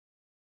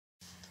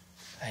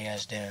How you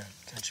guys doing?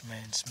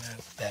 Countryman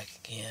Smoke back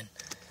again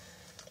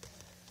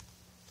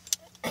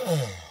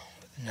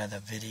with another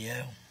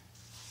video.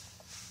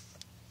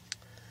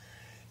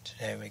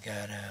 Today we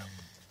got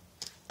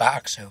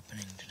box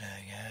opening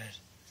today, guys,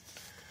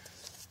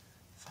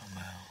 from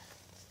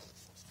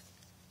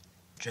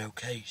Joe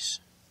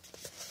Case.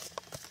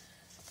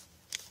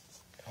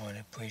 I want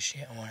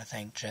to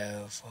thank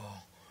Joe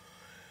for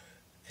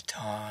the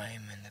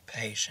time and the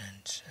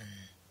patience, and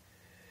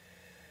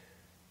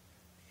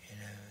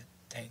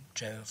thank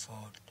Joe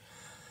for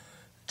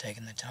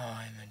taking the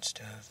time and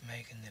stuff,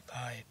 making the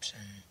pipes,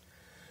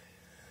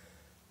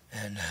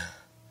 and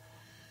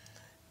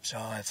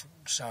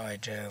sorry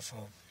Joe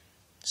for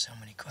so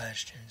many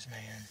questions,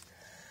 man.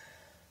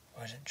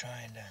 Wasn't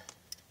trying to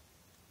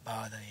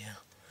bother you,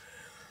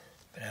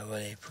 but I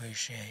really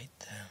appreciate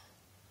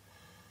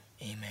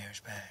the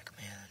emails back,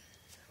 man.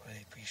 I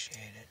really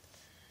appreciate it.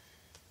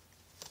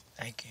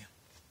 Thank you.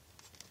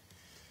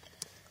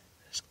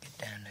 Let's get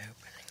down to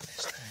opening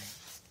this thing.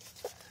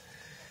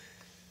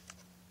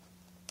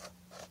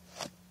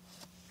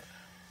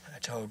 I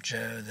told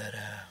Joe that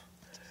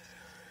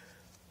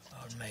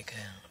I would make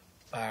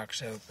a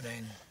box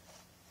opening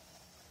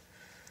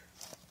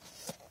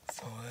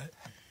for it.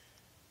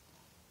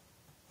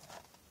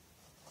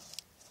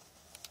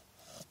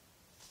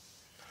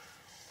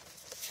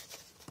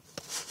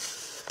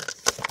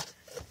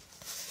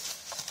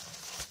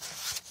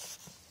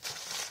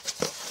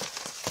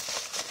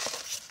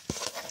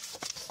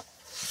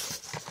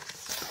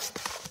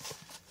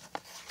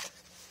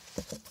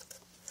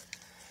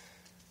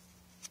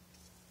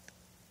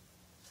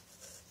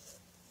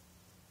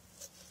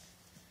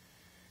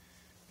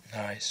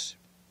 Nice,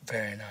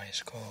 very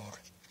nice cord.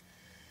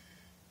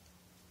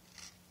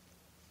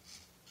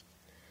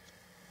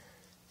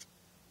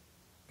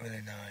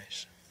 Really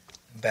nice.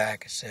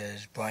 Back it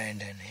says,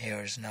 Brandon,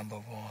 here's number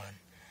 1.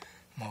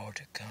 More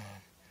to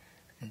come.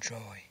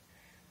 Enjoy.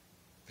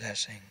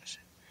 Blessings.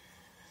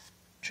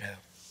 Joe.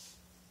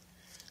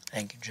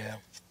 Thank you,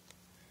 Joe.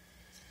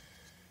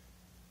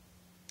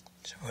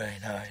 It's really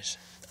nice.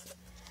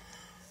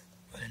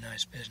 Really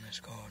nice business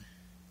card.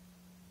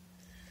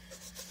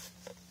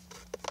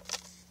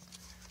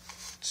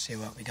 See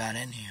what we got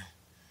in here.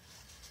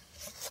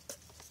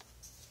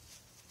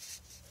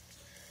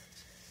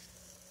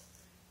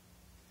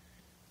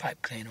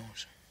 Pipe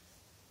cleaners.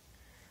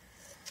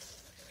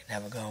 You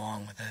can never go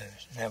wrong with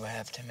those. Never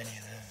have too many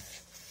of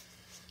those.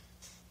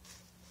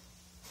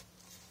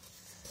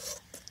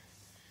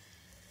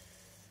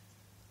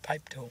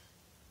 Pipe tool.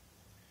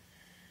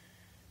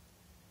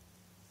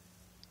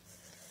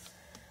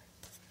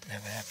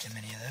 Never have too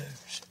many of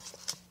those.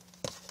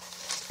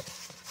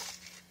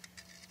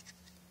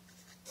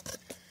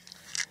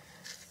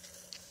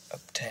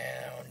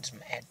 Uptown's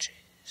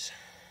matches.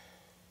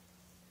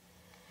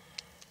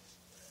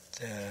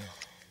 The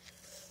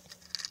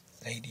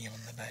lady on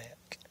the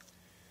back.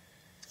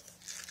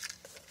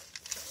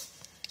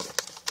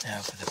 Now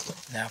for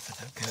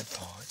the good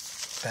part,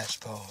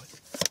 best part.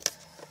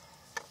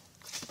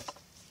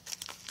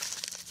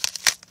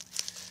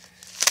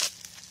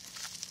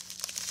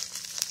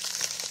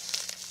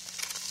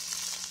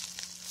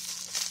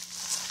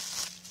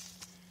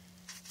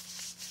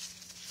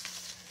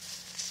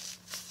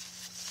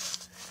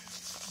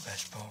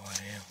 Best part right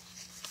here.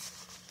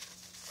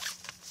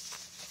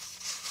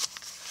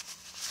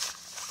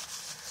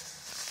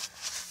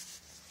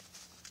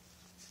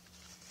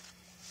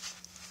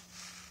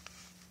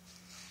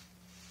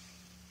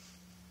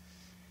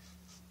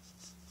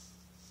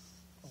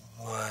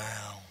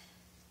 Wow.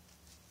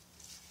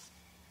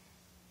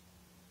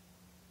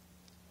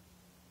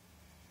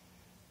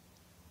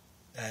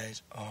 That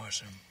is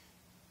awesome.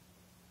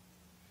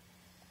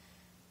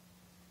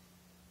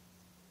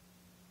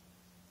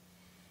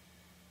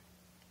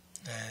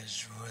 That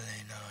is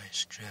really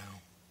nice, Joe.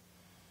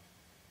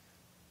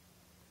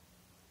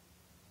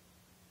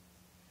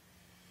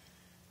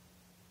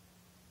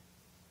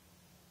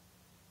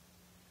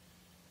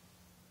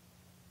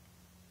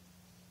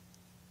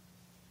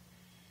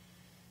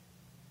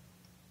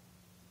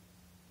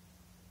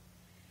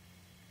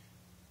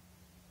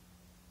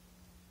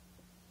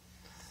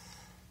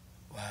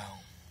 Wow.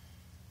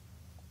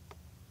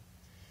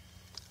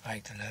 I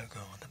like the logo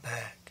on the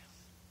back.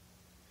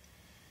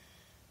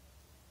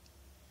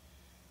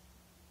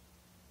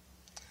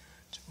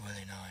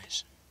 Really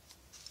nice.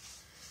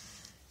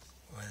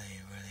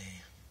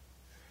 Really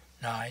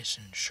nice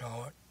and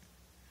short.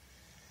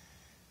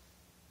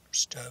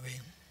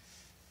 Stubby.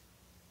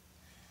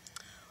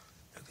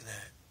 Look at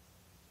that.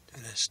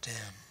 Look at the stem.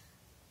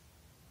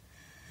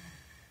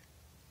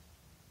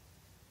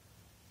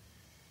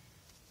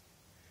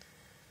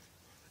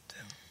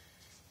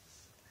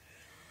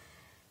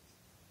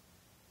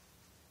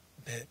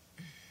 Bit.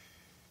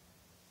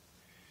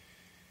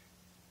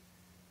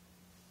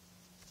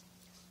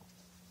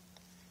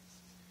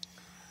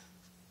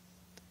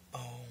 Oh.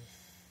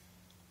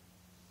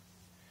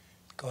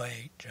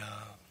 Great job.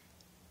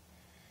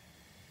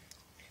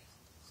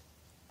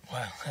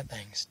 Wow, that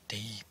thing's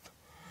deep.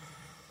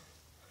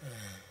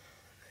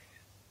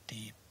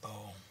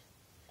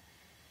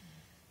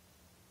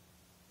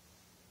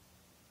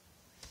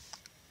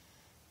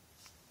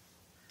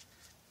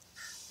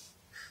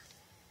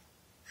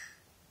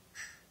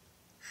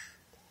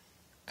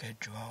 good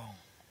draw.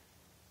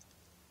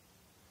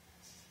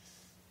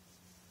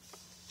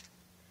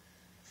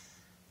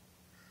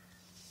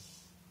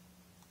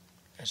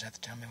 You just have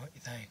to tell me what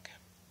you think.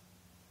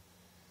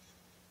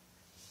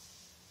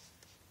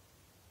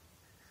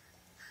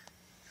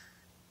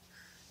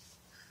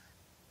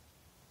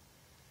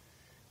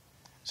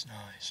 It's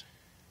nice.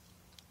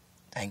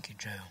 Thank you,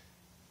 Joe.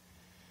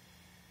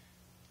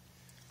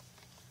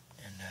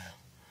 And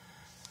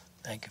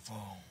thank you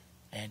for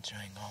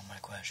answering all my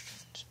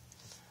questions.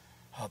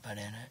 Hope I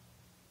didn't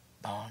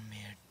bomb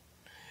you,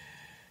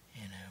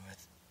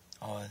 with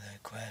all the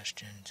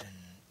questions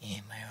and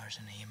emails.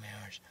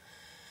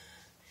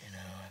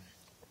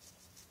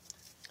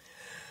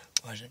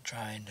 I wasn't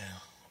trying to,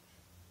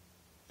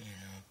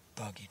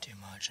 bug you too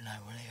much, and I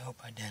really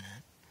hope I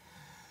didn't.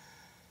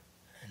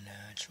 And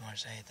I just want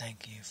to say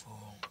thank you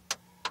for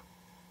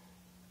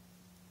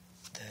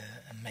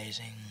the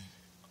amazing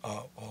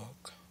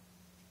artwork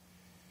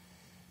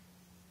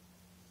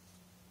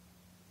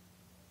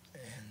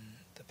and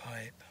the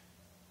pipe.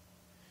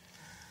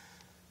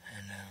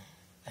 And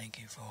thank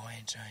you for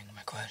answering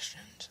my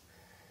questions.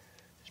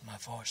 It's my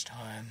first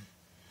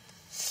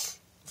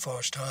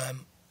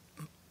time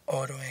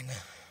ordering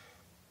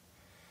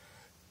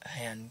a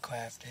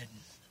handcrafted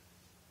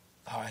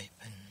pipe,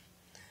 and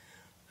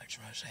I just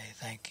want to say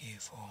thank you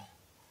for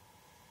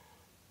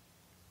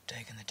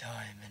taking the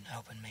time and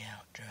helping me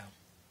out, Joe.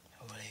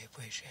 I really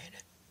appreciate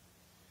it.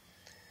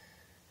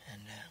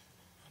 And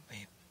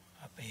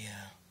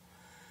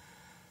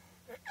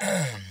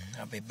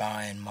I'll be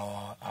buying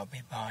more. I'll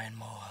be buying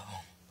more of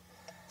them.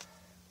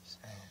 So,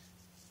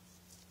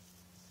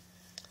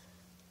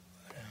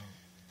 but,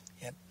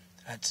 yep,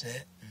 that's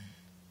it. And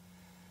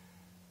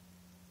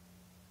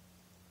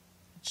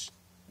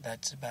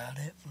that's about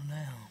it for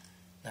now.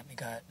 Let me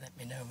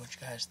know what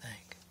you guys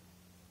think.